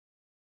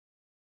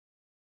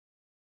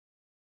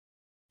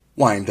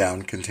Wind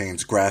Down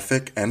contains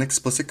graphic and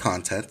explicit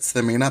contents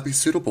that may not be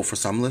suitable for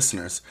some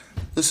listeners.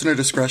 Listener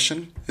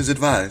discretion is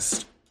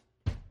advised.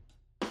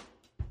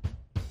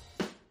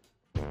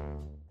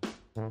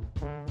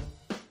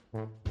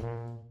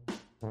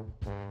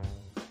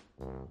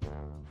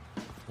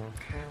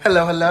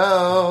 Hello,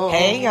 hello.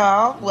 Hey,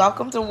 y'all.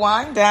 Welcome to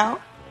Wind Down.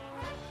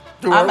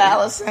 I'm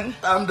Allison.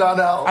 I'm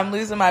Donnell. I'm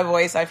losing my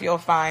voice. I feel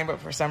fine,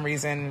 but for some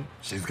reason,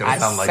 She's going to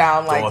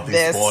sound like Dorothy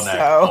this. Spornak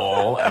So.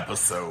 all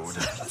episode.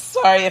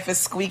 Sorry if it's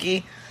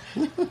squeaky.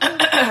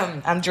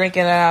 I'm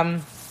drinking,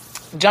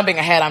 jumping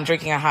ahead, I'm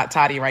drinking a hot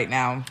toddy right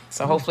now.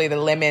 So hopefully the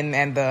lemon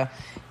and the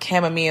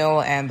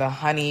chamomile and the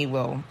honey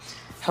will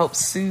help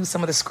soothe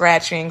some of the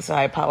scratching. So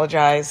I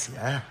apologize.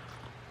 Yeah.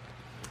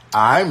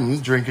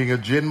 I'm drinking a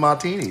gin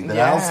martini that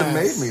Allison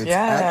made me. It's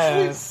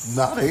actually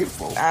not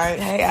hateful.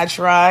 I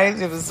tried.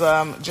 It was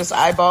just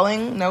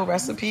eyeballing, no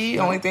recipe.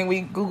 Only thing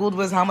we Googled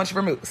was how much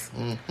vermouth.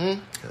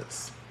 Mm-hmm.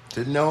 Yes.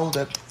 Didn't know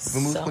that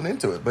vermouth went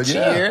into it. But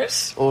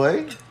cheers. Yeah.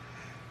 Oi.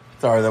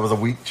 Sorry, that was a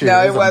weak cheers.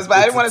 No, it was, but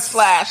I didn't want to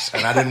splash.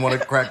 And I didn't want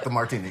to crack the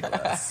martini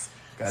glass.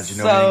 Guys,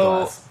 you know me in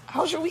glass.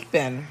 How's your week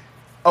been?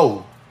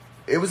 Oh,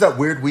 it was that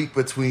weird week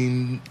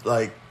between,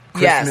 like,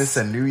 Christmas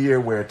and New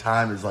Year where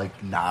time is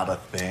like not a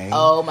thing.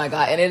 Oh my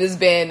God. And it has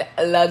been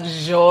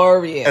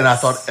luxurious. And I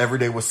thought every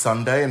day was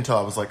Sunday until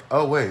I was like,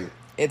 oh wait.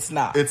 It's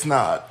not. It's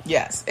not.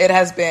 Yes, it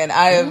has been.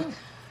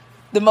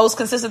 The most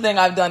consistent thing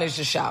I've done is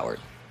just showered.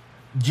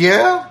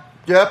 Yeah.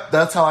 Yep.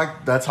 That's how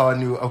I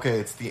knew, okay,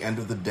 it's the end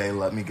of the day.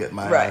 Let me get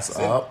my ass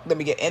up. Let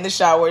me get in the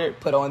shower,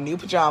 put on new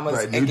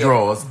pajamas. New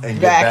drawers and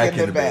get back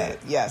into bed.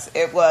 Yes,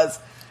 it was.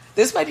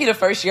 This might be the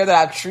first year that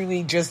I've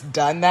truly just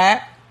done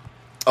that.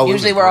 Oh,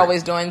 usually we're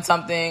always doing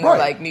something or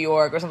like New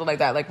York or something like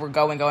that. Like we're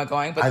going.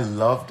 But I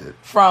loved it.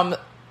 From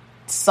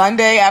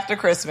Sunday after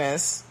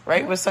Christmas,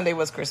 right? Sunday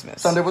was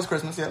Christmas. Sunday was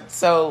Christmas, yeah.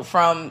 So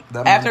from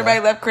after everybody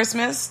left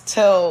Christmas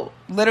till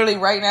literally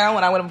right now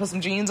when I went and put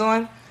some jeans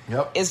on,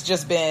 it's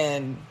just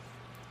been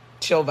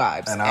chill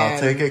vibes. And I'll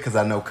take it because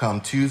I know come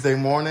Tuesday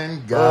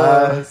morning,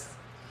 guys.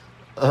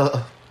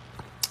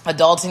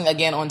 Adulting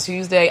again on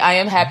Tuesday. I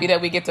am happy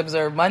that we get to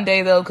observe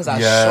Monday, though, because I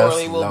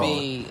surely will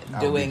be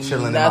doing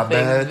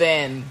nothing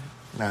then.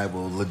 I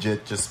will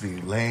legit just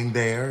be laying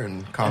there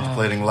and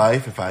contemplating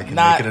life if I can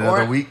make it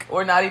another week.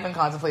 Or not even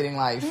contemplating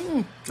life.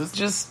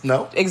 Just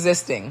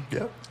existing.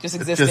 Yeah. Just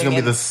existing. It's just going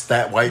to be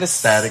the white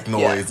static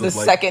noise. Yeah, the like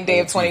second day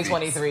of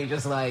 2023,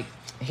 just like,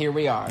 here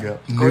we are. Yeah.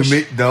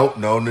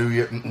 No New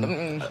Year.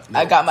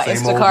 I got my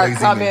Instacart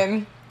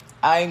coming.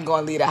 I ain't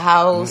going to leave the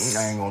house.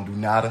 I ain't going to do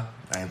nada.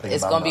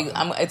 It's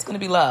gonna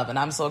be love, and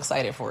I'm so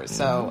excited for it.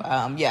 So,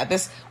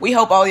 we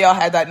hope all y'all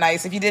had that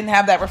nice. If you didn't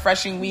have that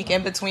refreshing week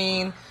in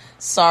between,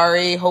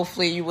 sorry.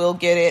 Hopefully, you will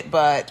get it.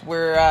 But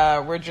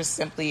we're just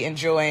simply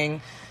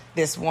enjoying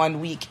this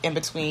 1 week in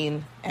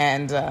between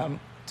and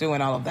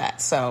doing all of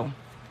that. So,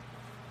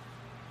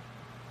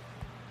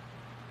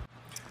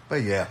 but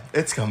yeah,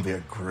 it's gonna be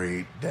a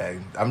great day.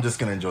 I'm just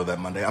gonna enjoy that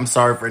Monday. I'm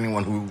sorry for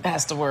anyone who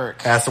has to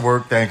work.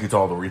 Thank you to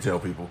all the retail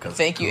people.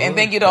 Thank you, and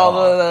thank you to all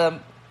the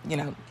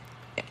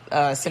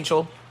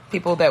essential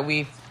people that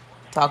we've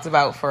talked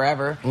about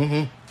forever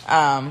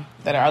that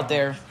are out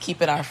there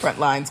keeping our front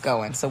lines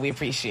going. So we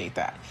appreciate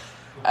that.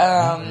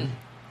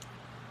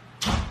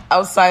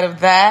 Outside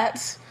of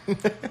that,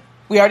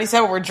 we already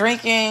said what we're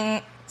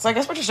drinking. So I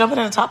guess we're just jumping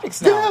into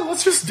topics now. Yeah,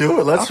 let's just do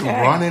it. Let's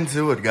run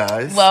into it,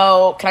 guys.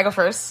 Well, can I go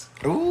first?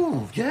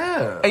 Ooh,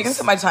 yeah. Are you going to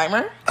set my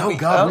timer? Oh,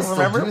 God, we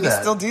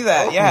still do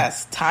that. Oh.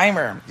 Yes,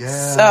 timer.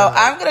 Yeah. So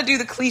I'm going to do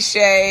the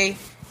cliche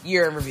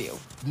year in review.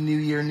 New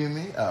year, new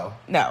me? Oh.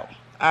 No.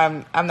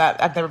 I'm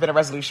not. I've never been a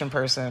resolution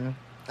person.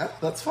 Oh,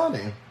 that's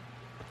funny.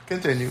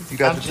 Continue. You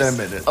got 10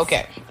 minutes.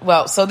 Okay.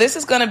 Well, so this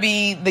is going to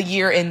be the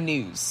year in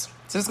news.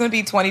 So it's going to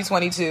be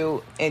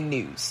 2022 in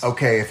news.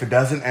 Okay, if it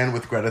doesn't end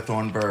with Greta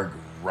Thunberg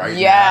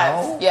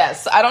now?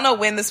 Yes. I don't know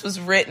when this was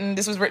written.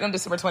 This was written on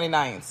December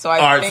 29th.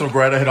 So so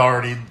Greta had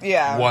already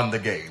won the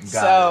game.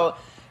 Got it.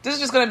 This is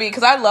just going to be,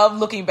 because I love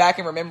looking back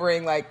and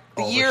remembering, like,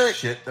 the all year. The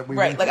shit that we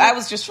right. Like, I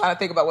was just trying to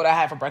think about what I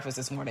had for breakfast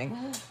this morning.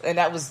 And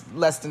that was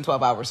less than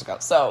 12 hours ago.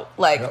 So,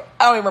 like,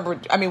 I don't even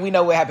remember. I mean, we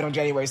know what happened on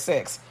January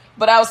 6th.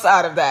 But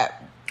outside of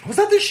that. Was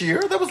that this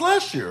year? That was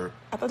last year.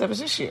 I thought that was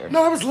this year.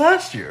 No, that was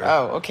last year.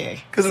 Oh,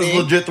 okay. Because it was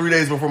legit 3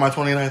 days before my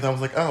 29th. I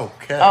was like, oh,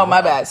 okay. Oh,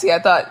 my bad. See, I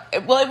thought,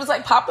 it was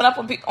like popping up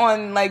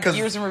on like,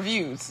 years in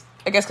reviews.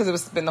 I guess because it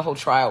was been the whole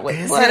trial.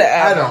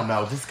 I don't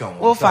know. Just go on.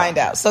 We'll find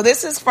out. So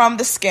this is from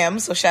The Skim.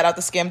 So shout out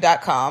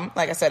theskim.com.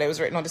 Like I said, it was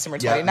written on December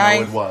 29th. Yeah,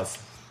 no, it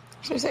was.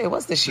 Should we say it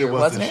was this year,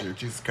 wasn't it?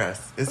 Jesus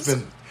Christ.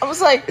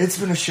 It's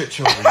been a shit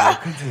show.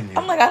 Continue.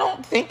 I'm like, I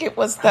don't think it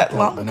was that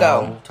long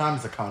ago. Time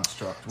is a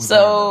construct.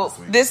 So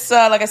this,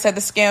 like I said,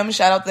 The Skim,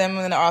 shout out them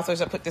and the authors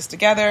that put this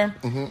together.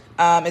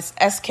 It's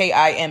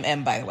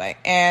SKIMM, by the way.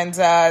 And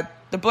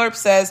the blurb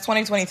says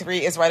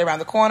 2023 is right around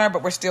the corner,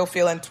 but we're still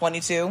feeling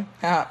 22.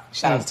 Shout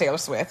out to Taylor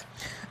Swift.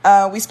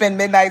 We spend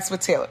midnights with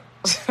Taylor.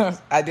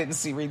 I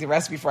didn't read the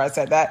rest before I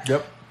said that.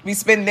 Yep. We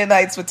spend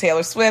midnights with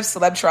Taylor Swift.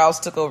 Celeb trials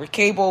took over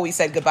cable. We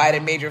said goodbye to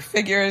major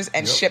figures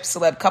and shipped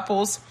celeb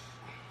couples.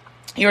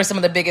 Here are some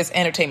of the biggest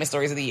entertainment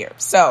stories of the year.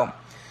 So,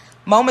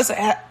 moments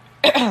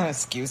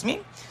excuse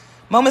me.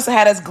 Moments that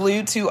had us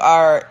glued to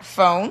our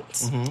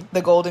phones. Mm-hmm.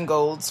 The Golden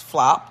Globes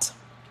flopped.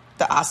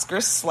 The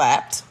Oscars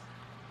slapped.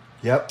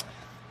 Yep.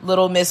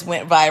 Little Miss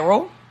went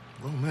viral.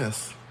 Little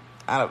Miss.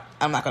 I'm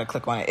not going to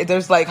click on it.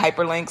 There's like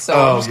hyperlinks, so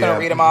I'm just going to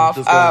read them off.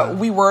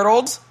 We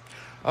wordled.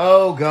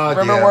 Oh, God,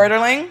 Remember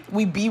wordling?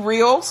 We be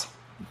reeled.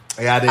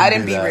 Yeah, I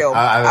didn't be real.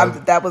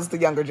 That was the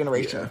younger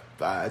generation.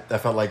 Yeah, I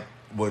felt like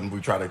when we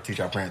try to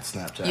teach our parents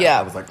Snapchat. Yeah.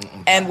 I was like,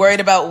 and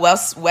worried about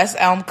West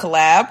Elm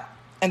collab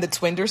and the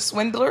Twitter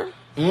swindler.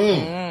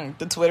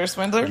 The Twitter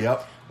swindler.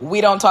 Yep.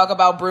 We don't talk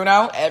about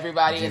Bruno.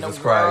 Everybody in the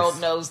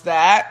world knows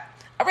that.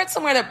 I read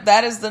somewhere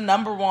that is the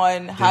number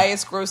one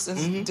highest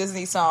grossing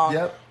Disney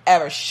song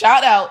ever.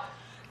 Shout out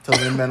to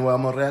Lin-Manuel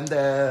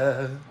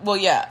Miranda. Well,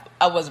 yeah,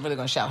 I wasn't really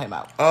going to shout him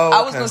out. Oh, okay.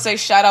 I was going to say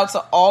shout out to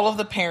all of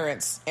the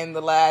parents in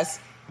the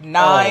last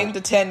 9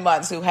 to 10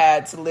 months who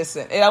had to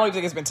listen. And I don't even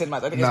think it's been 10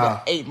 months. I think it's been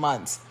 8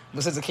 months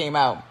since it came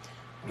out.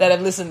 That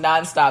have listened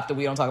nonstop that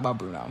we don't talk about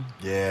Bruno.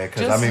 Yeah,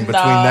 because I mean, between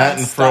that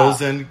and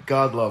Frozen,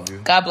 God love you.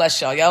 God bless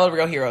y'all. Y'all are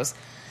real heroes.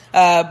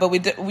 But we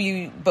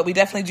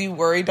definitely do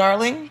Worry,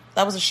 Darling.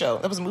 That was a show.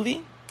 That was a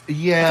movie.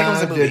 Yeah, I think it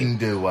was a movie. Didn't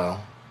do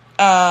well.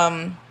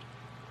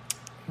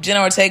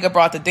 Jenna Ortega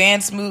brought the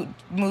dance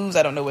moves.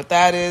 I don't know what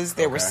that is.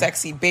 There were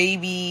sexy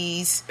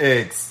babies.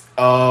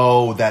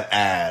 That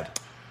ad.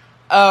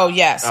 Oh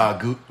yes.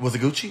 Was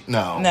it Gucci?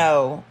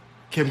 No.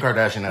 Kim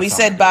Kardashian. We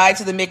said bye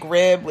to the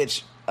McRib,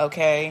 which.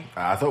 Okay.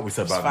 I thought we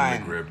said bye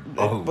to the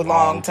McRib a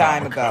long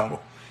time ago.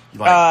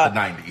 Like the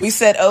 90s. We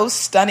said, oh,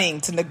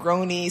 stunning to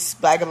Negroni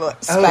Spagli.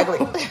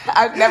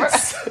 I've never...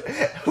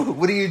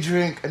 What do you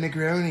drink? A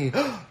Negroni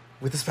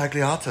with a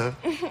Spagliata.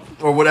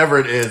 Or whatever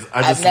it is.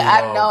 I've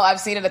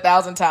seen it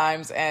 1,000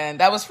 times, and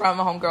that was from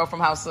a homegirl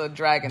from House of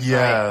Dragons.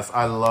 Yes,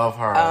 right? I love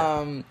her.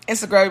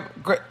 Instagram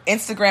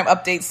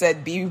update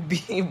said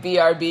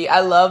BRB.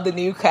 I love the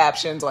new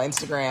captions on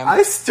Instagram.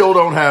 I still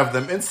don't have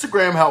them.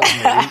 Instagram helped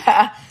me.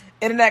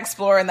 Internet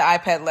Explorer and the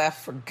iPad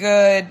left for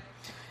good.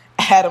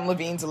 Adam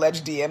Levine's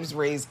alleged DMs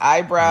raised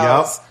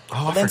eyebrows. Yep.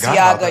 Oh,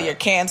 Balenciaga, you're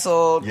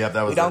canceled. Yep,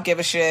 that was We don't give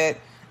a shit.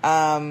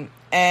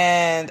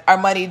 And our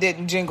money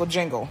didn't jingle.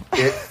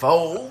 It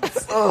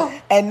folds.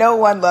 And no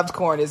one loved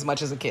corn as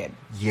much as a kid.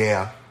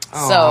 Yeah.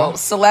 So,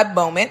 celeb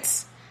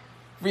moments.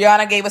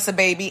 Rihanna gave us a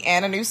baby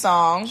and a new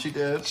song. She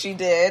did.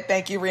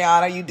 Thank you,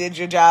 Rihanna. You did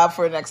your job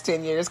for the next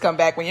 10 years. Come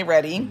back when you're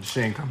ready. She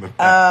ain't coming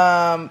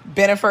back.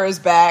 Bennifer is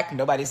back.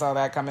 Nobody saw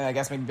that coming. I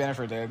guess maybe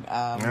Bennifer did.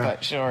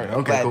 But sure.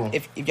 Okay, cool.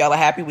 If y'all are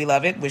happy, we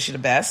love it. Wish you the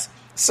best.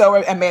 So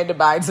are Amanda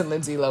Bynes and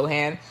Lindsay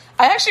Lohan.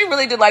 I actually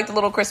really did like the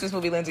little Christmas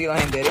movie Lindsay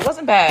Lohan did. It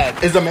wasn't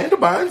bad. Is Amanda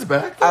Bynes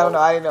back, though? I don't know.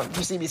 I didn't know.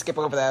 You see me skip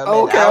over that.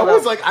 Okay, I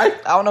was like... I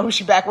don't know who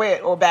she back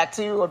with or back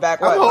to or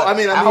back what. I'm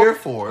here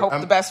for it. Hope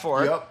the best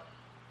for it.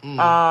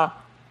 Yep.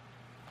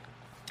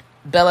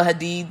 Bella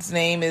Hadid's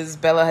name is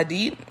Bella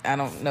Hadid. I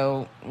don't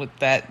know what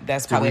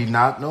that's probably... Did we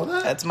not know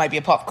that? That might be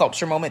a pop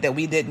culture moment that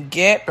we didn't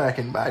get. Back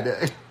in my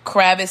day.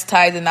 Kravis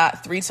tied the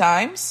knot 3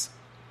 times.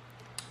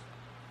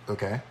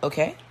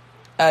 Okay.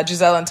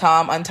 Giselle and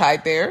Tom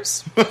untied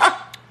theirs.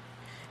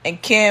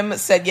 And Kim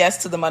said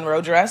yes to the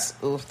Monroe dress.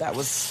 Oof, that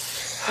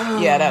was...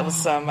 Yeah, that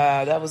was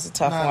that was a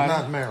tough one.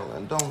 Not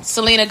Maryland. Don't...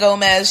 Selena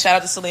Gomez. Shout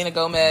out to Selena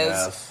Gomez.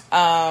 Yes.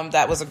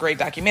 That was a great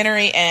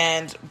documentary,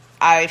 and...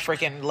 I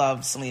freaking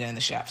love Selena and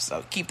the Chef,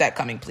 so keep that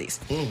coming, please.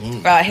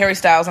 Mm-hmm. Harry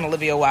Styles and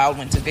Olivia Wilde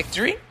went to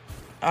Victory.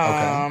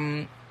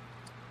 And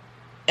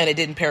it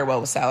didn't pair well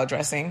with salad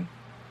dressing.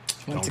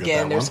 Once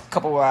again, there's a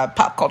couple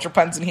pop culture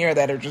puns in here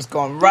that are just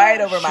going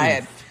right over my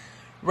head.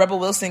 Rebel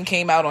Wilson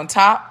came out on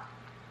top.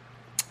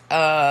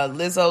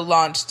 Lizzo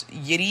launched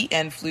Yitty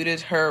and fluted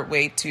her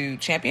way to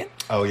champion.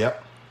 Oh,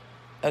 yep.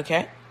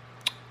 Okay.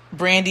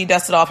 Brandy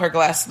dusted off her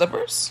glass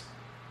slippers.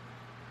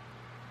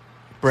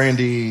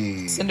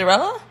 Brandy.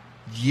 Cinderella?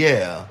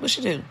 Yeah. What'd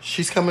she do?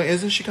 She's coming.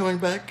 Isn't she coming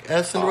back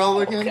as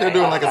Cinderella again? They're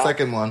doing like a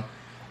second one.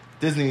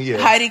 Disney, yeah.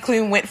 Heidi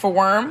Klum went for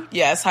Worm.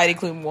 Yes, Heidi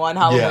Klum won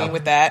Halloween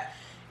with that.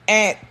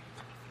 And,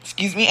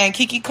 and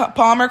Kiki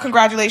Palmer,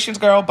 congratulations,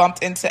 girl,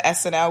 bumped into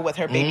SNL with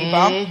her baby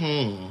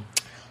bump.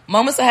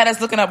 Moments that had us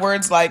looking up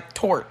words like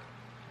tort.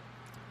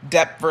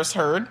 Depp versus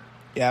Heard.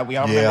 Yeah, we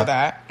all remember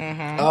that.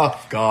 Mm-hmm.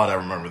 Oh, God, I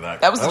remember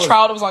that. That was the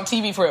trial that was on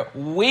TV for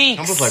weeks.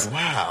 I was like,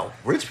 wow,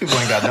 rich people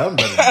ain't got nothing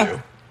better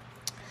to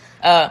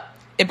do.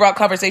 It brought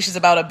conversations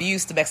about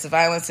abuse, domestic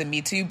violence, and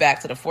Me Too back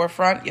to the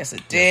forefront. Yes,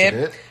 it did.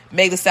 Yes, it did.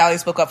 Meg Thee Stallion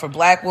spoke up for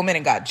black women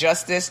and got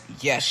justice.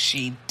 Yes,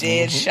 she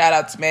did. Mm-hmm. Shout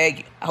out to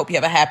Meg. I hope you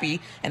have a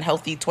happy and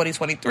healthy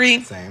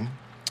 2023. Same.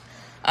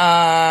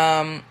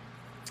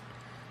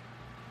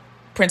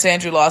 Prince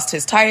Andrew lost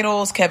his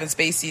titles. Kevin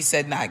Spacey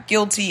said not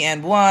guilty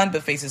and won,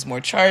 but faces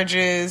more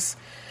charges.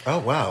 Oh,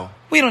 wow.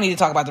 We don't need to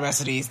talk about the rest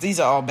of these. These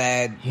are all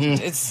bad.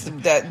 It's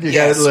that you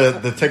got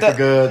to take the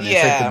good, you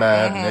take the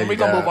bad. Mm-hmm. We're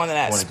going to move on to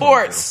that.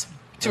 Sports.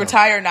 To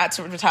retire, not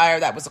to retire,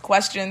 that was a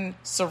question.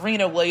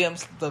 Serena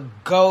Williams, the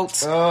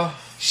GOAT.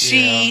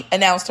 She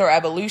announced her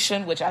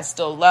evolution, which I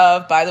still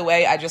love. By the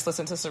way, I just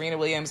listened to Serena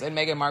Williams and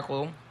Meghan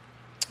Markle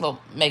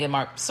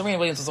Serena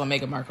Williams was on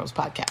Meghan Markle's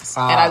podcast,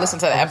 and I listened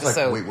to that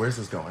episode. Wait, where's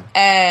this going?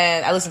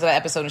 And I listened to that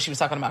episode, and she was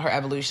talking about her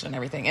evolution and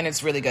everything, and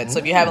it's really good. So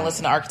if you haven't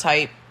listened to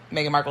Archetype,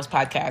 Meghan Markle's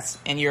podcast,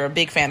 and you're a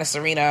big fan of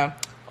Serena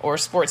or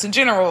sports in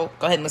general,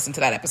 go ahead and listen to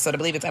that episode. I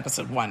believe it's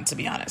episode 1, to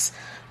be honest.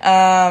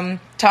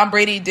 Tom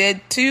Brady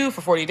did 2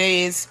 for 40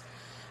 days.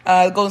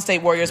 Golden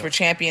State Warriors were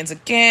champions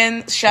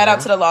again. Shout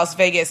out to the Las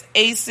Vegas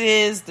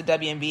Aces, the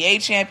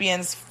WNBA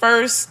champions.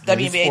 First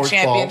WNBA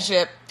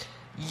championship.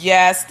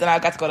 Yes, then I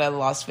got to go to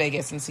Las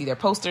Vegas and see their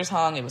posters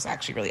hung. It was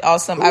actually really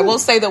awesome. Ooh. I will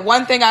say the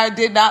one thing I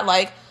did not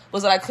like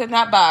was that I could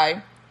not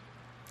buy.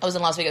 I was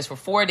in Las Vegas for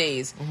 4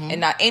 days and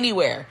not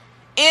anywhere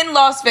in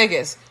Las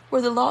Vegas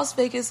where the Las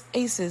Vegas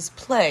Aces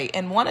play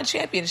and won a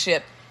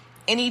championship,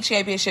 any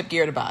championship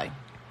gear to buy.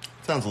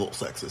 Sounds a little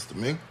sexist to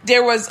me.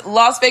 There was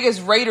Las Vegas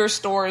Raiders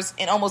stores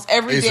in almost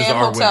every Aces damn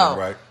are hotel.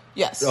 Women, right?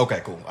 Yes.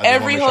 Okay, cool.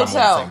 Every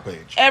hotel.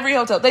 Every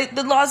hotel.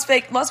 The Las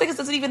Vegas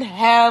doesn't even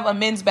have a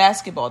men's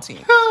basketball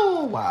team.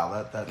 Oh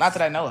wow, that's not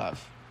that I know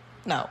of.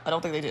 No, I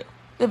don't think they do.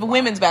 They have a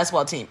women's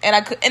basketball team,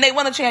 and they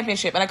won a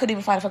championship, and I couldn't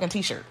even find a fucking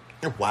t-shirt.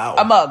 Wow.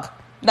 A mug.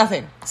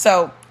 Nothing.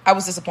 So I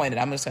was disappointed.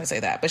 I'm just going to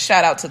say that. But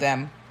shout out to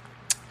them.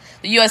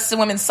 The U.S.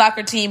 women's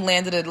soccer team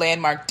landed a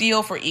landmark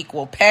deal for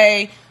equal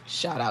pay.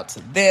 Shout out to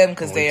them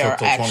because they are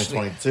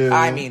actually.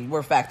 I mean,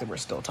 we're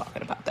still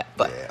talking about that,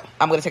 but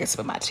I'm going to take a sip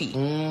of my tea.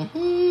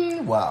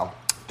 Mm-hmm. Wow.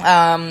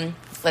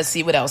 Let's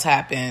see what else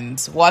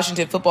happened.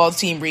 Washington football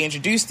team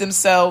reintroduced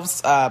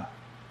themselves.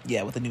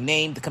 With a new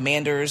name, the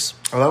Commanders.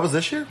 Oh, that was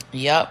this year?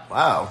 Yep.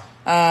 Wow.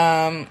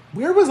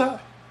 Where was I?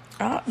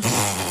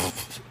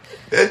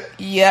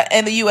 Yeah,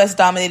 and the U.S.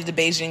 dominated the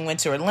Beijing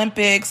Winter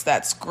Olympics.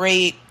 That's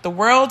great. The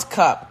World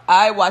Cup.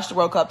 I watched the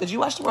World Cup. Did you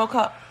watch the World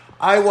Cup?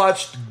 I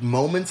watched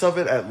moments of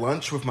it at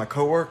lunch with my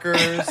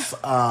coworkers.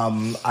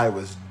 I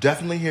was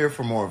definitely here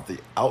for more of the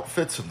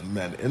outfits and the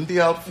men in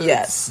the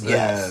outfits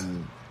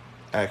than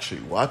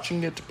actually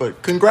watching it.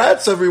 But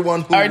congrats,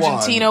 everyone who won.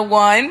 Argentina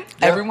won. Yep.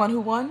 Everyone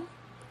who won.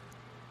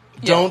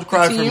 Don't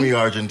cry for me,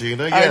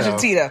 Argentina. Yeah.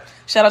 Argentina.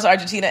 Shout out to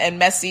Argentina and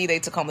Messi. They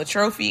took home the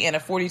trophy and a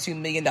 $42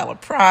 million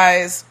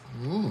prize.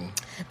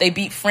 They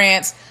beat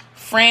France.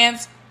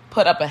 France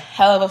put up a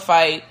hell of a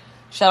fight.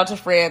 Shout out to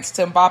France,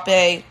 to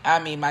Mbappe. I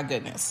mean, my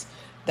goodness.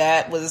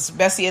 That was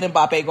Messi and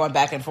Mbappe going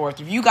back and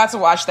forth. If you got to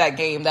watch that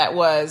game, that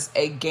was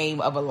a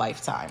game of a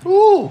lifetime.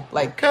 Ooh,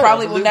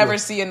 probably will never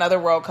see another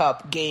World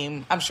Cup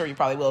game. I'm sure you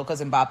probably will because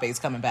Mbappe's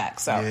coming back.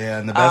 So yeah,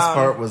 and the best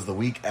part was the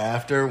week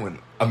after when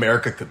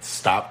America could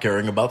stop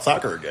caring about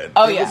soccer again.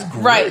 Oh, yeah,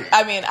 right.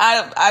 I mean,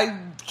 I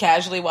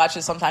casually watch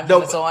it sometimes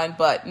when it's on,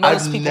 but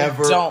most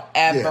people don't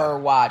ever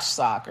watch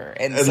soccer.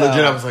 And so,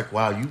 legit, I was like,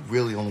 wow, you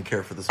really only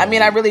care for this. I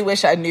mean, I really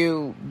wish I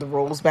knew the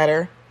rules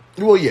better.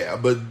 Well, yeah,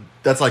 but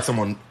that's like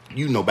someone...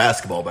 You know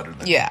basketball better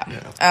than me.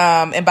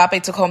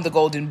 Mbappe took home the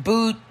Golden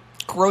Boot.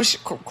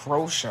 Croatia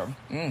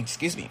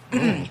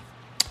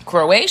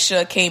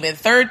came in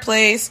third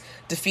place,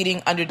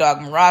 defeating underdog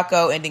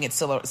Morocco, ending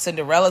its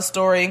Cinderella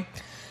story.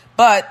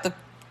 But the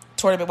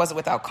tournament wasn't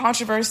without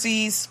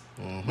controversies.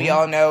 We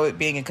all know it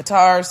being in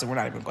Qatar, so we're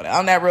not even going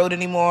down that road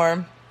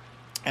anymore.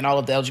 And all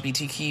of the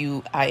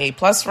LGBTQIA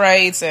plus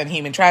rights and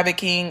human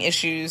trafficking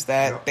issues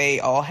that they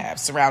all have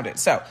surrounded.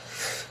 So...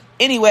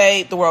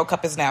 Anyway, the World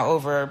Cup is now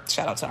over.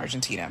 Shout out to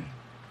Argentina.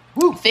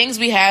 Woo. Things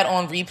we had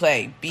on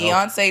replay.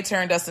 Beyonce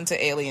turned us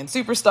into alien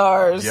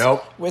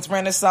superstars with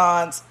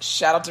Renaissance.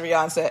 Shout out to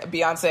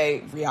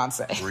Beyonce.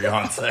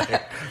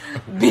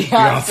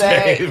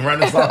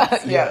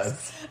 Renaissance.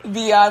 Yes.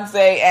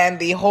 Beyonce and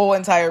the whole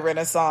entire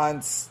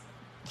Renaissance.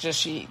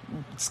 She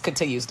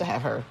continues to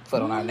have her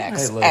foot on our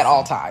necks at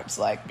all times.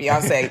 Like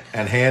Beyonce.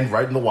 And hand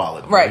right in the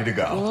wallet. Ready to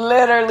go.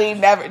 Literally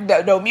never,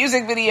 no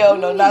music video,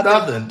 no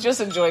nothing. Just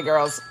enjoy,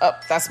 girls.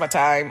 That's my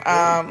time.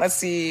 Let's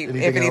see if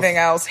anything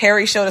else.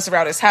 Harry showed us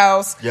around his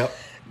house. Yep.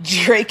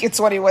 Drake and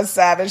 21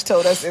 Savage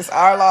told us it's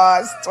our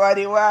loss.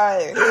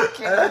 21.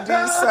 Can you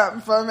do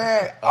something for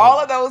me? All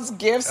of those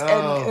gifts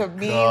and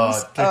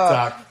memes.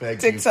 TikTok,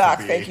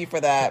 thank you for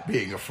that.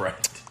 Being a friend.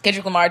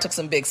 Kendrick Lamar took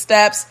some big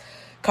steps.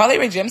 Carly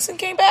Rae Jepsen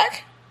came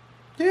back?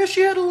 Yeah,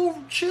 she had a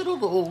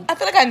little... I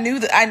feel like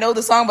I know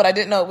the song, but I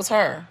didn't know it was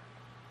her.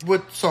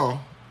 What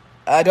song?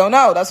 I don't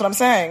know. That's what I'm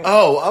saying.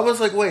 Oh, I was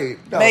like,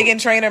 wait. No. Meghan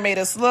Trainor made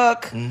us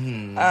look.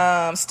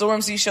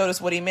 Stormzy showed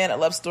us what he meant. I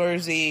love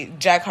Stormzy.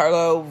 Jack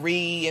Harlow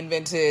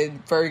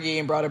reinvented Fergie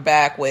and brought her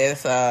back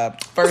with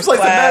First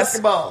Class.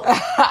 Basketball.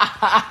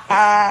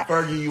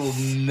 Fergie, you will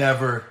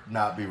never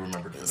not be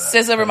remembered for that.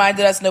 SZA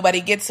reminded us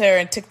nobody gets her,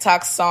 and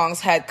TikTok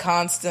songs had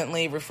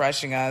constantly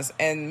refreshing us.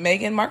 And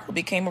Meghan Markle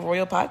became a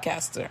royal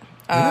podcaster.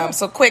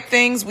 So quick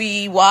things.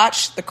 We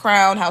watched The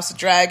Crown, House of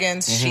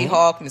Dragons,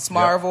 She-Hulk, Ms.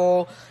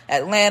 Marvel,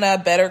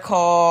 Atlanta, Better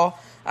Call,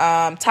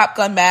 Top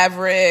Gun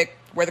Maverick,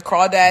 Where the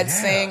Crawdads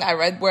Sing. I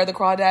read Where the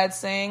Crawdads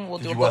Sing.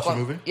 Did you watch the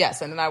movie?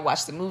 Yes, and then I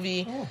watched the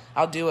movie.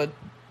 I'll do a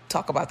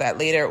talk about that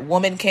later.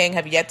 Woman King,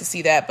 have yet to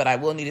see that, but I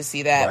will need to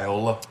see that.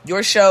 Viola.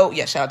 Your show,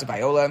 shout out to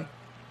Viola.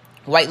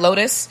 White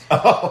Lotus.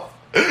 Oh,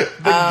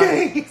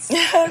 the gays.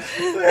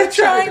 They're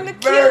trying to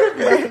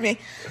kill me.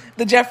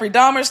 The Jeffrey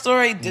Dahmer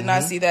story, did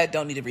not see that.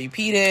 Don't need to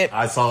repeat it.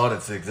 I saw it.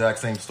 It's the exact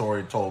same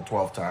story told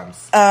 12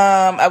 times.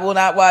 I will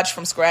not watch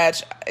from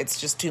scratch.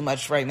 It's just too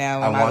much right now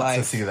in my life. I want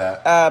to see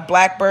that.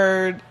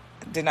 Blackbird,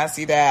 did not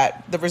see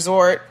that. The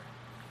Resort.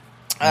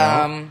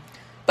 Black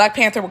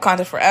Panther,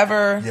 Wakanda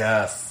Forever.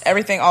 Yes.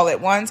 Everything All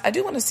at Once. I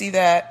do want to see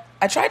that.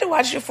 I tried to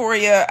watch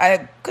Euphoria.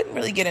 I couldn't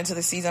really get into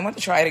the season. I want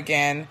to try it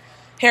again.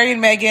 Harry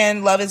and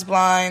Meghan, Love is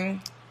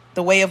Blind,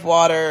 The Way of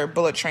Water,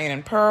 Bullet Train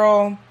and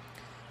Pearl.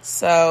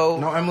 So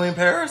no Emily in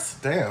Paris?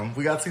 Damn,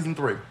 we got season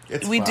 3.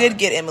 We did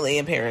get Emily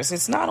in Paris.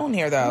 It's not on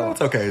here though. No, it's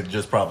okay,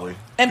 just probably.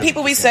 And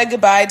people we said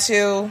goodbye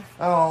to.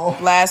 Oh.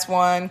 Last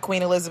one,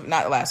 Queen Elizabeth.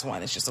 Not the last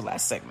one, it's just the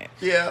last segment.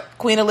 Yeah.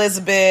 Queen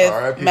Elizabeth,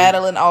 R.I.P.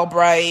 Madeleine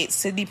Albright,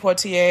 Sidney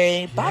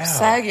Poitier, Bob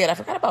Saget. I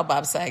forgot about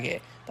Bob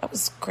Saget. That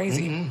was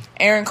crazy.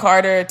 Aaron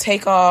Carter,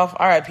 Takeoff,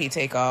 R.I.P.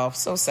 Takeoff.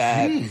 So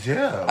sad. Jeez,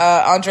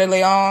 yeah. Andre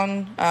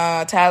Leon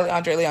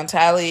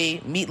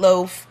Talley,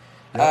 Meatloaf,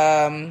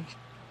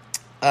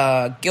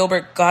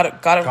 Gilbert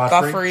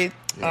Gottfried,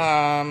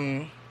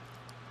 yeah.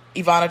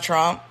 Ivana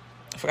Trump.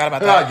 I forgot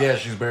about that. Yeah,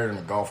 she's buried in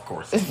a golf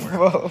course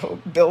somewhere.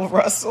 Bill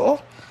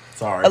Russell.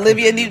 Sorry.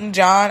 Olivia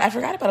Newton-John. I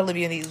forgot about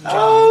Olivia Newton-John.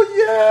 Oh,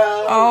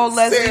 yeah. Oh,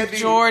 Leslie Sandy.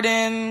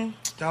 Jordan.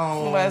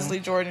 Oh.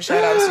 Leslie Jordan,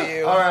 shout out to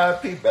you.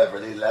 R.I.P.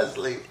 Beverly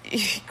Leslie.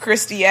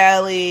 Christy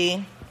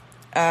Alley.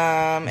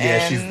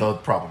 Yeah, she's the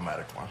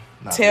problematic one.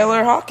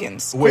 Taylor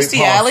Hawkins. Wait, Christy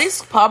pause.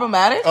 Alley's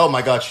problematic? Oh,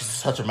 my God, she's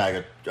such a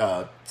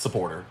MAGA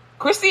supporter.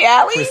 Christy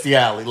Alley? Christy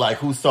Alley, like,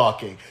 who's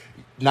talking?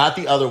 Not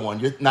the other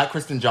one. You're not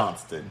Kristen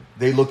Johnston.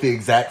 They look the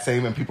exact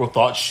same, and people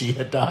thought she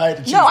had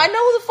died. I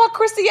know who the fuck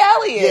Christy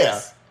Alley is.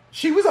 Yeah.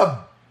 She was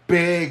a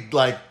big,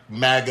 like,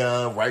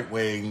 MAGA,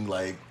 right-wing,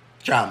 like,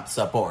 Trump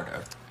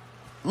supporter.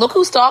 Look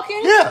who's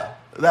talking? Yeah,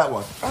 that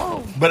one.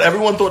 Oh. But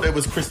everyone thought it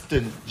was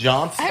Kristen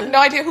Johnston. I have no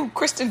idea who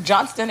Kristen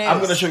Johnston is. I'm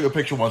going to show you a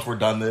picture once we're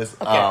done this.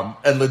 Okay.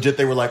 And legit,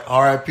 they were like,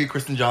 R.I.P.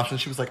 Kristen Johnston.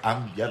 She was like,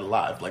 I'm yet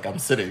alive. Like, I'm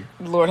sitting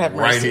Lord have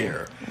right mercy.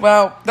 here.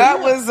 Well,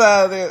 that was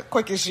the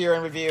quickest year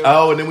in review.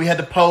 Oh, and then we had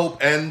the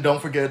Pope, and don't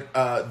forget,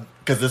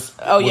 because this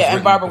was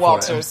and Barbara written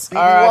before Walters. that.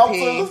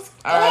 R.I.P.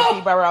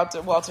 R.I.P.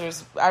 Barbara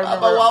Walters. I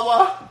remember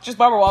Wawa. just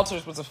Barbara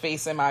Walters was a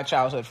face in my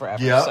childhood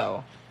forever. Yep.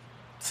 So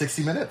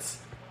 60 Minutes.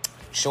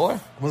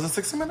 Sure. Was it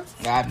 60 Minutes?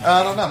 I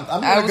don't know.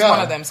 I was one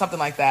of them, something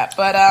like that.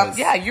 But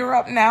yeah, you're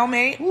up now,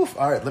 mate. Oof.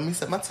 All right, let me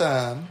set my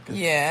time.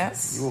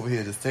 Yes. You over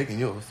here just taking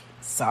yours.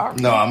 Sorry.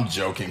 No, I'm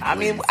joking. Please. I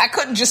mean, I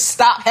couldn't just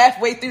stop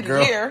halfway through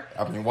Girl, the year.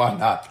 I mean, why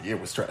not? The year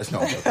was trash. No,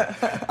 I'm joking.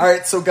 All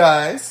right, so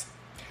guys,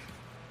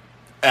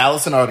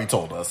 Allison already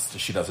told us that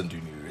she doesn't do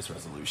New Year's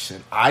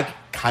resolution. I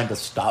kind of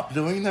stopped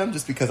doing them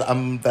just because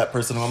I'm that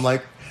person who I'm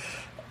like,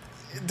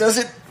 does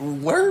it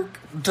work?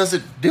 Does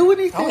it do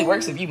anything? It only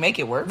works if you make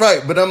it work.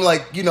 Right, but I'm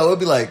like, it'll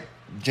be like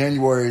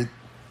January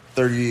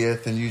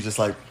 30th, and you just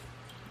like,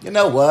 you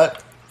know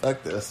what?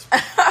 Fuck this.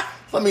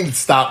 Let me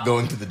stop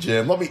going to the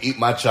gym. Let me eat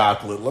my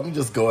chocolate. Let me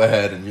just go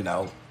ahead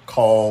and,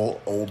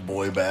 call old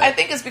boy back. I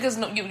think it's because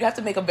you have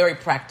to make them very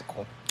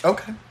practical.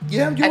 Okay.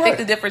 Yeah, you're I right. think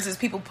the difference is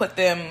people put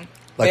them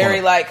Like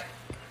very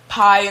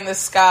pie in the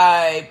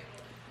sky,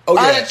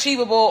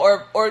 unachievable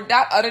or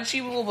not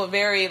unachievable, but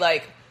very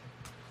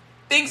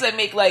things that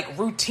make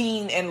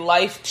routine and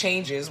life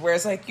changes.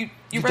 Whereas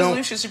your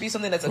resolution should be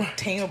something that's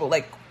attainable,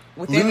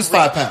 within lose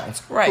reach. 5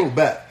 pounds. Right. Cool,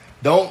 bet.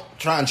 Don't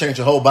try and change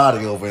your whole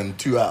body over in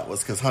 2 hours,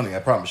 because honey, I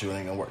promise you it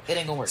ain't gonna work. It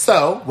ain't gonna work.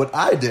 So what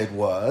I did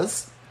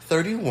was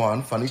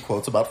 31 funny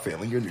quotes about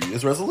failing your New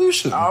Year's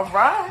resolution. All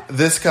right.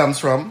 This comes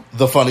from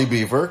The Funny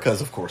Beaver,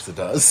 because of course it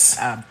does.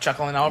 I'm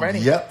chuckling already.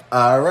 Yep.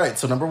 All right.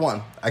 So number 1,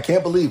 I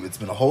can't believe it's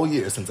been a whole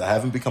year since I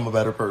haven't become a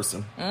better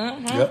person.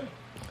 Mm-hmm. Yep.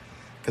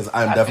 Because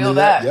I'm I definitely feel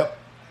that. Yep.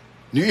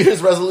 New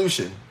Year's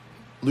resolution: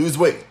 lose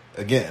weight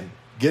again,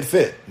 get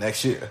fit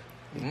next year,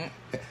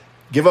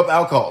 give up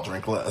alcohol,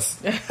 drink less,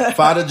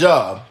 find a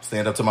job,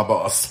 stand up to my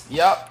boss.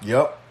 Yep.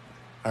 All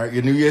right.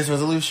 Your New Year's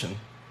resolution: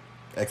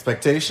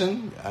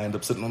 expectation, I end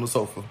up sitting on the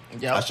sofa.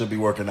 Yep. I should be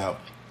working out.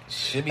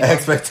 Should be.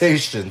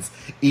 Expectations: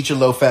 eat your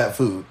low-fat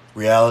food.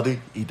 Reality: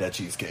 eat that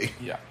cheesecake.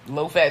 Yeah.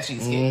 Low fat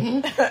cheesecake.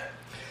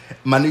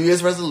 Mm-hmm. My New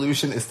Year's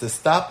resolution is to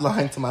stop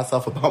lying to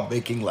myself about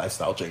making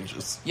lifestyle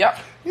changes. Yep.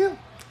 Yeah.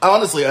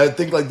 Honestly, I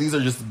think these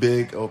are just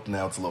big. Oh,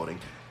 now it's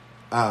loading.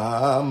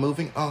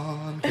 Moving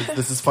on.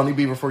 This is Funny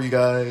Beaver for you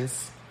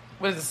guys.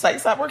 What is the site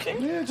stop working?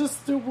 Yeah,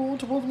 just it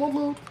won't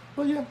load.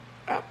 But yeah.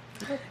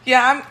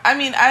 Yeah.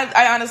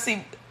 I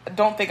honestly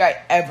don't think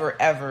I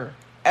ever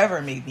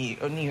made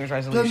a New Year's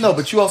resolution. No,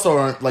 but you also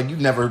aren't you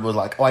never were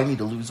oh, I need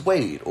to lose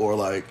weight or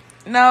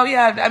No,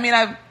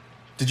 yeah.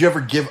 Did you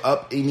ever give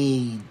up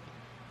any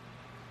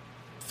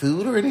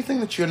food or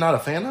anything that you're not a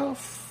fan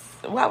of?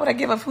 Why would I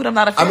give up food I'm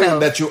not a fan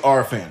of? That you are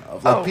a fan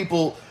of.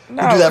 People who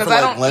do that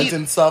for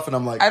Lenten stuff, and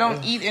I'm like, I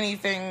don't eat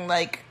anything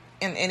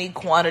in any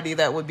quantity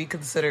that would be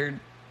considered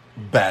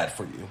bad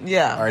for you.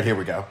 Yeah. All right, here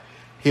we go.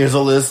 Here's a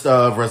list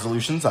of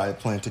resolutions I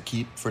plan to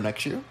keep for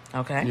next year.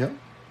 Okay. Yeah.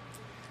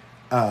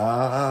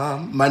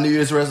 My New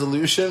Year's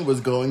resolution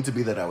was going to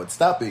be that I would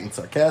stop being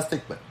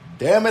sarcastic, but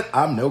damn it,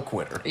 I'm no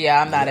quitter.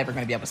 Yeah, I'm not ever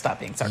going to be able to stop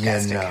being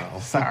sarcastic. Yeah, no.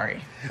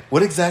 Sorry.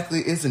 What exactly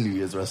is a New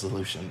Year's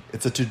resolution?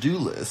 It's a to-do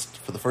list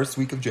for the first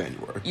week of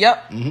January.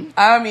 Yep.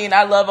 I mean,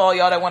 I love all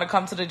y'all that want to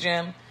come to the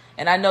gym,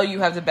 and I know you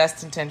have the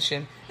best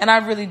intention, and I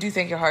really do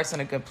think your heart's in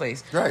a good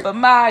place. Right. But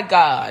my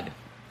God.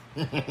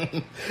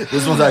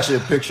 This one's actually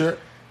a picture.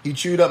 He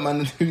chewed up my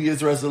New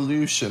Year's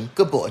resolution.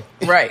 Good boy.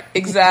 Right,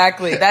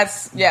 exactly.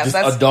 That's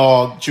a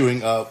dog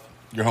chewing up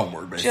your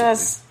homework,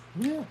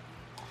 basically. Yeah.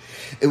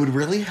 It would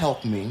really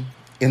help me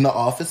in the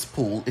office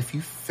pool if you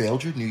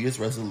failed your New Year's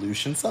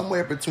resolution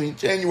somewhere between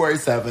January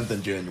 7th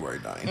and January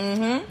 9th.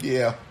 Mm-hmm.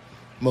 Yeah,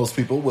 most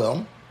people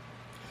will.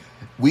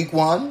 Week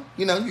 1,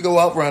 you go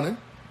out running.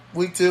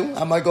 Week 2,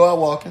 I might go out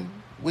walking.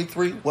 Week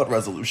 3, what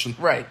resolution?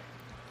 Right.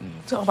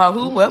 Talk about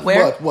who, what,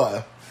 where?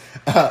 What?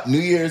 New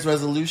Year's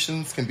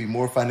resolutions can be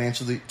more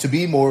financially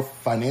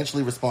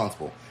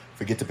responsible.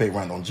 Forget to pay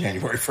rent on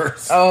January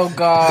 1st. Oh,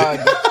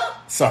 God.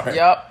 Sorry.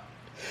 Yep.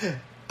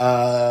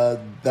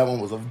 That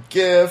one was a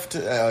gift.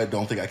 I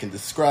don't think I can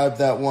describe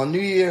that one. New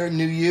Year,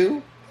 new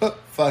you.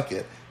 Fuck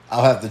it.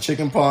 I'll have the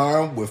chicken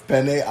parm with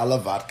penne alla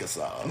vodka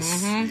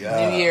sauce. Mm-hmm.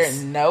 Yes. New Year,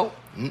 nope.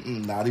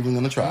 Not even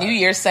gonna try. New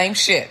Year, same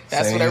shit.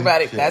 That's what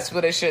everybody. Shit. That's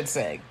what it should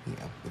say. Yeah.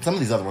 But some of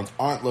these other ones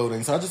aren't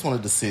loading, so I just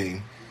wanted to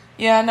see.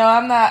 Yeah, no,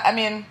 I'm not. I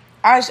mean,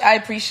 I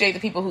appreciate the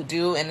people who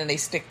do, and then they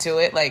stick to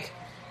it. Like,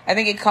 I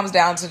think it comes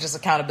down to just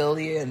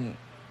accountability and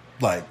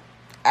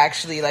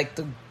actually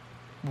the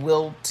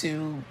will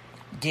to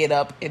get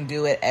up and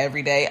do it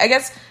every day. I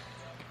guess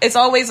it's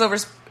always a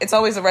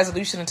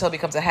resolution until it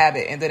becomes a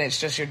habit, and then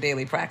it's just your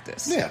daily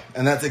practice. Yeah,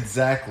 and that's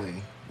exactly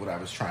what I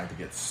was trying to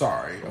get.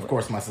 Sorry, of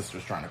course, my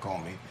sister's trying to call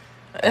me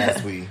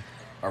as we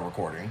are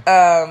recording.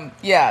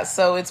 Yeah,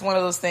 so it's one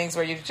of those things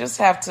where you just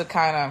have to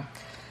kind of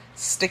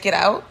stick it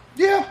out.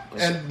 Yeah,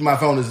 and my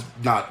phone is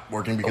not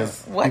working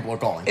because people are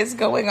calling. What's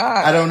going on?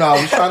 I don't know. I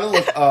was trying to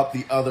look up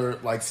the other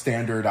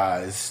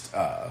standardized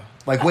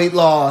weight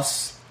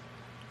loss,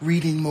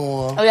 reading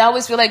more. I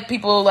always feel like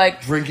people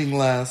drinking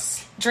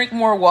less, drink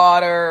more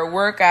water,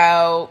 work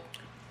out,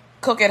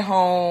 cook at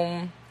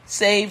home,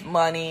 save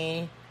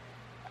money,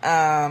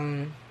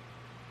 and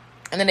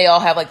then they all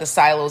have the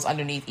silos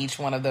underneath each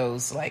one of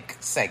those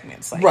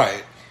segments.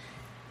 Right.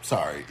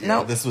 Sorry. Yeah,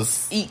 nope. This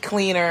was eat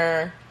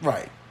cleaner.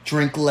 Right.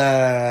 Drink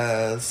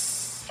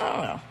less. I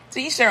don't know.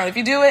 To each their own. If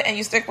you do it and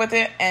you stick with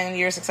it and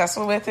you're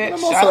successful with it,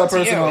 I'm also that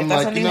person. I'm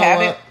that's a new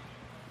habit. What?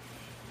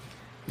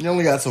 You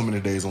only got so many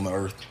days on the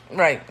earth.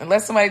 Right.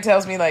 Unless somebody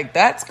tells me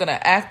that's going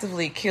to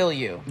actively kill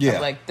you. Yeah.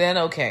 I'm then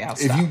okay, I'll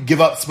stop. If you give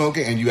up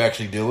smoking and you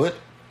actually do it,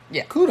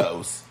 yeah,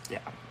 kudos. Yeah.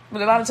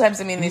 But a lot of times,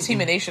 it's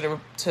human nature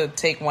to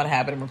take one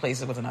habit and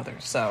replace it with another.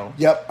 So.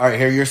 Yep. All right.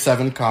 Here are your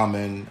 7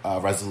 common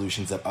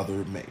resolutions that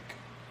others make.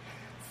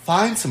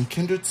 Find some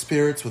kindred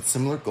spirits with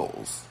similar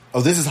goals.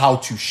 Oh, this is how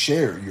to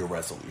share your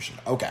resolution.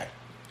 Okay.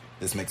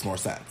 This makes more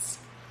sense.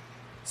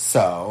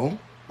 So,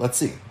 let's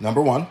see.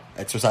 Number 1,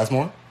 exercise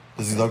more.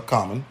 This is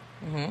common.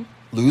 Mm-hmm.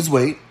 Lose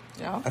weight.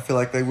 Yeah. I feel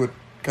like they would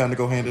kind of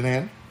go hand in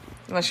hand.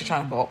 Unless you're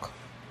trying to bulk.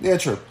 Yeah,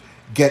 true.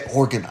 Get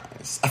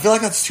organized. I feel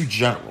like that's too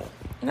general.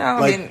 No,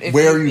 I mean...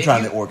 where are you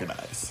trying to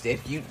organize?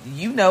 If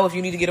you know if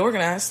you need to get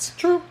organized.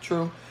 True.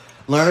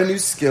 Learn a new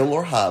skill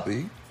or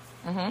hobby.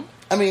 Mm-hmm.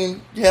 I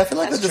mean, yeah, I feel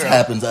like that just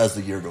happens as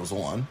the year goes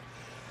on.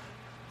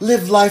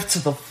 Live life to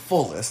the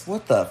fullest.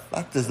 What the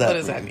fuck does that mean? What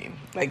does that mean?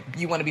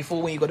 You want to be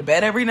full when you go to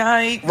bed every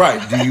night?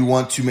 Right. Do you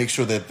want to make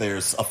sure that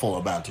there's a full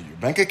amount in your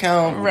bank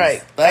account?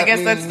 Right. I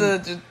guess that's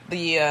the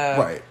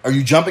Right. Are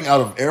you jumping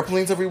out of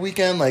airplanes every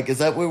weekend? Is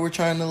that where we're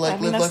trying to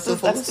live life to the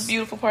fullest? That's the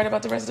beautiful part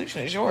about the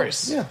resolution. It's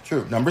yours. Yeah,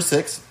 true. Number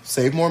 6,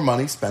 save more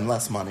money, spend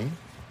less money.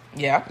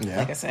 Yeah.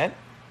 Like I said.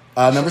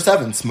 Number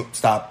 7,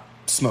 stop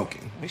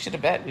smoking. We should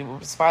have bet. We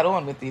were spot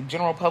on with the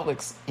general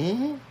public's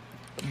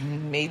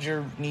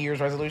major New Year's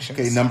resolutions.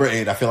 Okay, number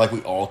 8. I feel like we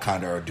all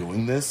kind of are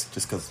doing this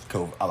just because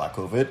a la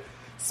COVID.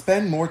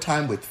 Spend more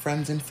time with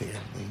friends and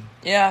family.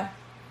 Yeah.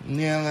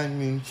 Yeah, I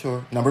mean,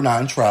 sure. Number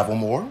 9, travel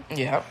more.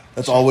 Yeah.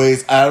 That's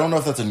always, I don't know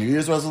if that's a New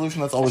Year's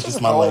resolution. That's always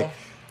just my all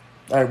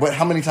right,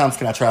 how many times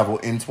can I travel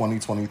in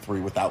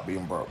 2023 without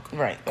being broke?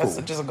 Right. That's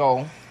just a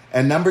goal.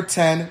 And number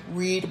 10,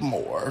 read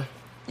more.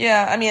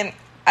 Yeah, I mean,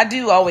 I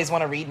do always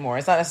want to read more.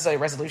 It's not necessarily a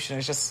resolution.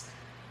 It's just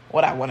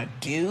what I want to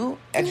do.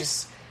 I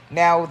just,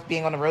 now with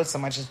being on the road so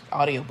much,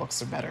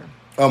 audiobooks are better.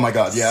 Oh my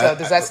God, yeah. So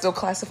does that still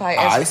classify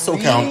as I still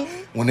reading? count.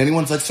 When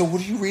anyone's like, so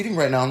what are you reading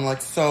right now? I'm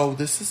like, so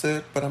this is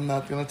it, but I'm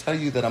not going to tell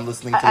you that I'm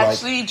listening to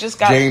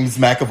James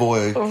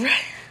McAvoy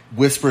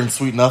whispering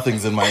sweet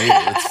nothings in my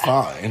ear. It's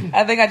fine.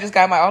 I think I just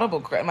got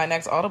my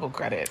next Audible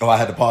credit. Oh, I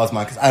had to pause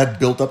mine because I had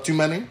built up too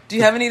many. Do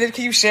you have any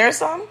can you share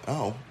some?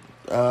 Oh.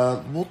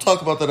 We'll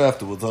talk about that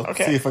afterwards. I'll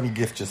see if I can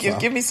gift you some.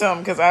 Give me some,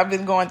 because I've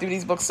been going through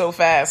these books so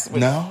fast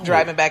with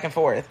driving back and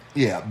forth.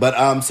 Yeah,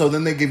 but so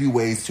then they give you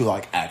ways to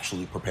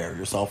actually prepare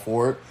yourself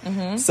for it.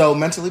 Mm-hmm. So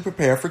mentally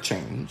prepare for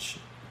change.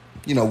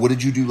 What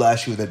did you do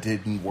last year that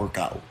didn't work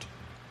out?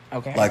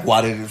 Okay.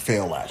 Why did it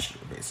fail last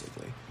year,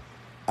 basically?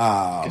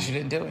 Because you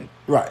didn't do it.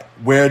 Right.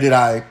 Where did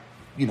I,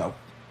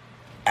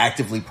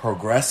 actively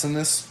progress in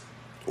this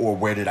or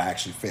where did I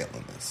actually fail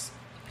in this?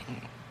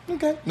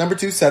 Okay. Number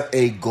 2, set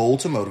a goal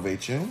to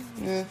motivate you.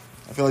 Yeah,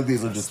 I feel like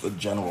these are just a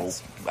general.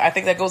 I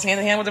think that goes hand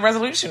in hand with the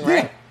resolution,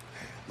 right? Yeah.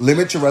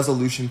 Limit your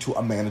resolution to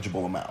a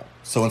manageable amount.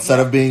 So instead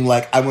of being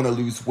like, I want to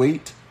lose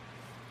weight,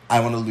 I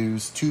want to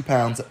lose 2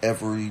 pounds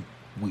every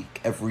week,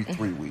 every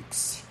 3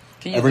 weeks.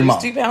 Can you every lose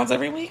month. 2 pounds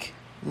every week?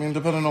 I mean,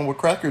 depending on what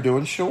crack you're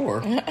doing,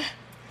 sure.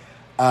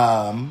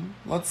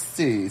 Let's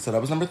see. So that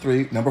was number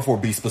 3. Number 4,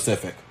 be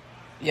specific.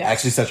 Yeah.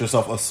 Actually set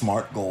yourself a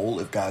SMART goal.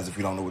 If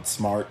you don't know what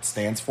SMART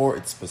stands for,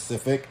 it's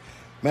specific,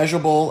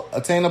 measurable,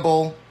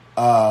 attainable,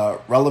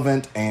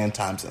 relevant, and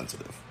time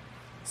sensitive.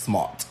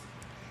 SMART.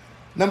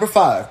 Number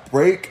 5,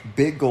 break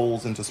big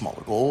goals into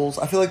smaller goals.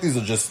 I feel like these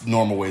are just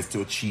normal ways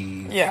to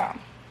achieve. Yeah.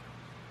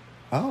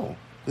 Oh,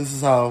 this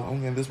is how.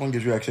 Okay, this one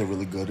gives you actually a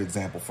really good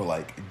example for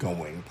like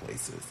going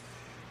places.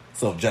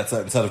 So jet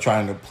set, instead of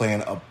trying to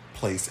plan a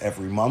place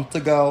every month to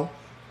go,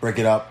 break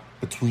it up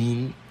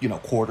between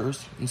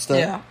quarters instead.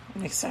 Yeah,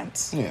 makes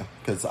sense. Yeah,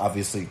 because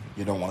obviously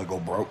you don't want to go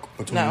broke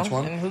between each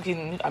one. And who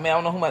can? I mean, I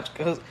don't know who much.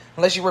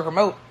 Unless you work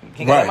remote, you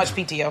can't get that much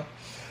PTO.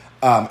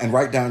 And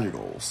write down your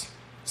goals.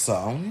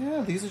 So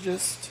yeah, these are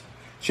just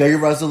share your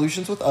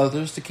resolutions with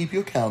others to keep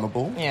you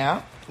accountable.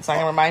 Yeah, so I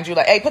can remind you,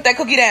 like, hey, put that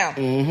cookie down.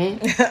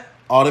 Mm-hmm.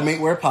 Automate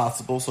where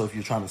possible. So if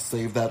you're trying to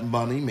save that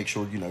money, make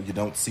sure you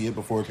don't see it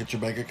before it hits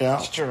your bank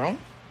account. It's true.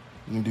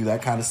 You can do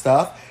that kind of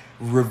stuff.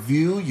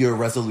 Review your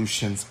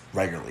resolutions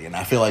regularly, and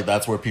I feel like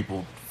that's where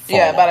people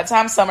fall by off. the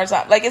time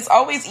summertime, like, it's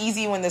always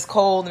easy when it's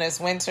cold and it's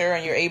winter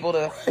and you're able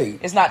to. Right.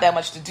 It's not that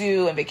much to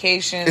do and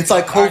vacations. It's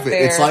like COVID.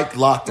 It's like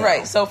lockdown.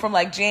 Right. So from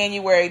like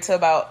January to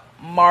about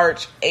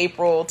March,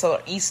 April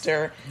to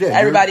Easter, Yeah,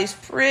 everybody's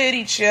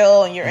pretty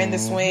chill and you're in the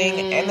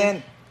swing. And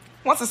then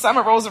once the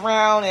summer rolls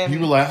around and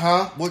You were like,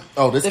 huh? What?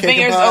 Oh, this the cake and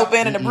vineyards pie?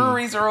 open and the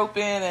breweries are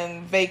open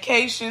and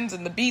vacations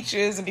and the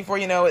beaches, and before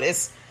you know it,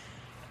 it's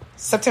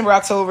September,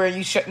 October, and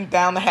you shutting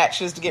down the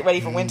hatches to get ready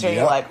for winter. And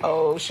you're like,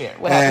 oh shit,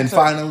 what happened? And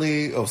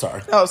finally, oh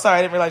sorry. Oh, sorry,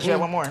 I didn't realize you had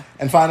one more.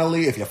 And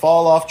finally, if you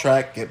fall off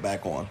track, get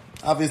back on.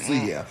 Obviously,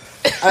 yeah.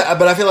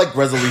 But I feel like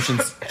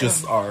resolutions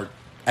just are.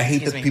 I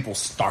hate that people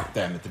start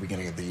them at the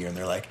beginning of the year and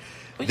they're like,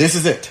 this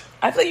is it.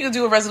 I feel like you can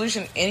do a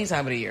resolution any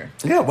time of the year.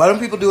 Yeah, why don't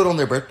people do it on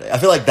their birthday? I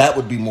feel like that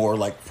would be more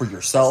like for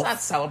yourself. It's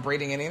not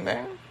celebrating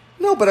anything.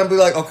 No, but I'd be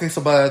like, okay,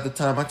 so by the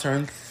time I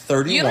turn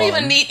 31. You don't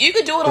even need. You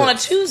could do it on a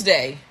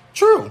Tuesday.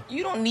 True.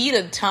 You don't need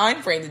a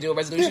time frame to do a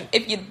resolution.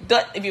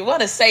 Yeah. If you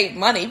want to save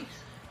money,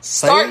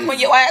 start when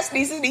your ass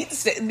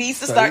needs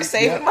to start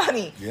saving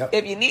money. Yep.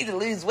 If you need to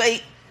lose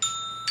weight,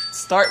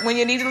 start when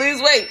you need to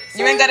lose weight.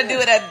 You ain't got to do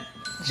it at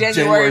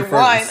January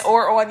 1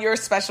 or on your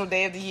special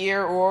day of the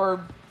year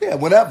or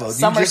whenever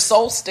summer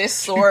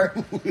solstice or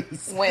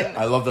when.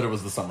 I love that it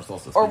was the summer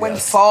solstice. Or when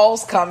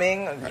fall's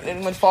coming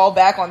and when fall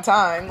back on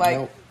time. Like,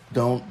 no,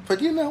 don't. But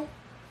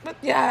But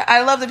yeah,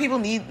 I love that people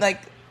need like.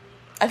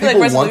 I feel like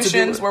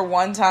resolutions were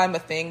one time a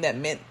thing that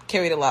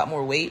carried a lot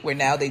more weight, where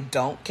now they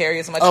don't carry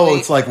as much weight. Oh,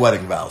 it's like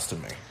wedding vows to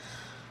me.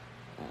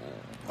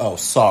 Oh,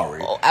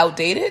 sorry. Oh,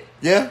 outdated?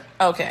 Yeah.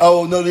 Okay.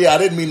 Oh, no, yeah, I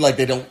didn't mean like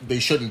they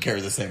shouldn't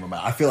carry the same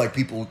amount. I feel like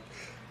people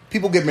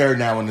get married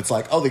now and it's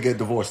like, oh, they get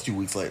divorced 2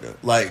 weeks later.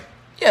 Like,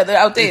 yeah, they're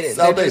outdated. It's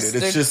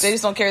outdated. They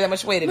just don't carry that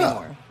much weight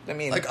anymore. I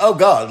mean, like, oh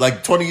God,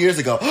 like 20 years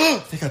ago,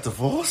 they got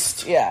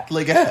divorced? Yeah.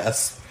 Like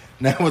ass.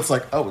 Now it's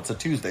like, oh, it's a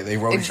Tuesday. They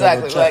wrote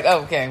exactly. each other a check. Like,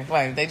 oh, okay,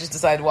 fine. They just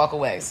decided to walk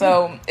away.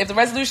 So, if the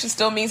resolution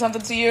still means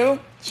something to you,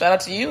 shout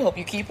out to you. Hope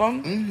you keep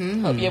them.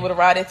 Mm-hmm. Hope you're able to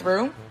ride it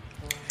through.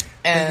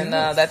 And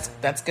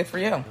that's good for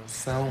you.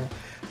 So,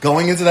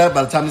 going into that,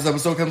 by the time this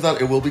episode comes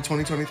out, it will be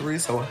 2023.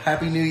 So,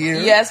 Happy New Year.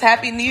 Yes,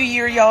 Happy New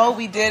Year, y'all.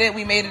 We did it.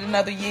 We made it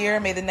another year.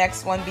 May the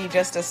next one be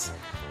just as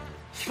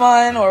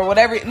fun or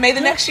whatever. May the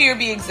next year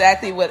be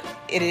exactly what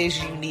it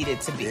is you need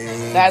it to be.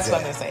 Exactly. That's what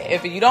I'm going to say.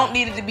 If you don't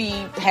need it to be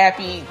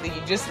happy, then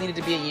you just need it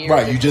to be a year.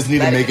 Right, you just need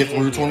to make it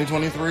through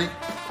 2023.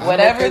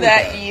 Whatever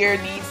that year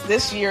needs,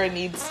 this year.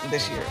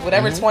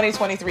 Whatever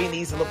 2023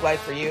 needs to look like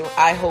for you,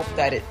 I hope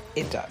that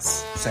it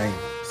does. Same.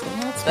 So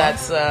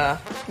that's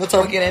we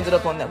can end it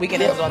up on that. We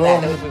can end it on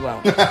that note if we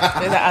won't.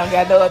 I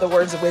got no other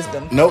words of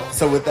wisdom. Nope.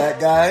 So with that,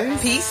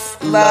 guys, peace,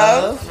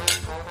 love,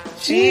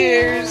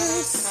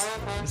 cheers.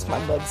 My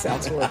mug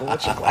sounds horrible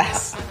with your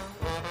glass.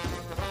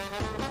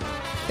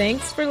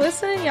 Thanks for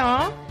listening,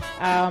 y'all.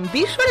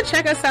 Be sure to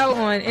check us out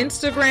on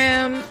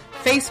Instagram,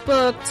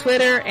 Facebook,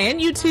 Twitter, and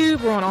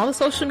YouTube. We're on all the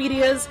social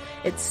medias.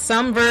 It's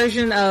some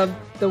version of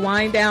the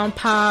Wind Down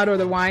Pod or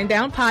the Wind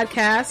Down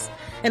Podcast.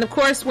 And of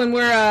course, when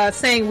we're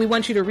saying we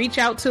want you to reach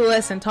out to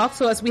us and talk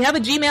to us, we have a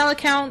Gmail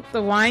account,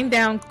 the Wind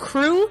Down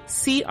Crew,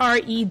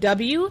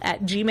 CREW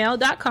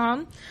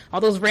 @gmail.com. All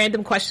those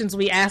random questions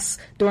we ask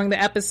during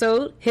the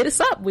episode, hit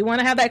us up. We want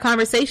to have that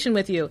conversation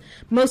with you.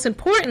 Most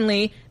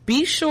importantly,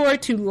 be sure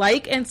to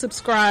like and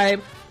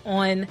subscribe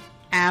on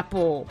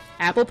Apple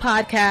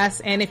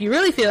Podcasts. And if you're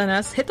really feeling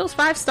us, hit those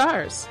 5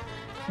 stars.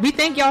 We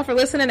thank y'all for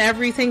listening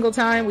every single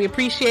time. We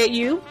appreciate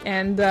you.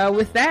 And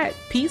with that,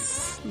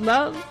 peace,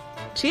 love,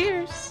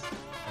 cheers.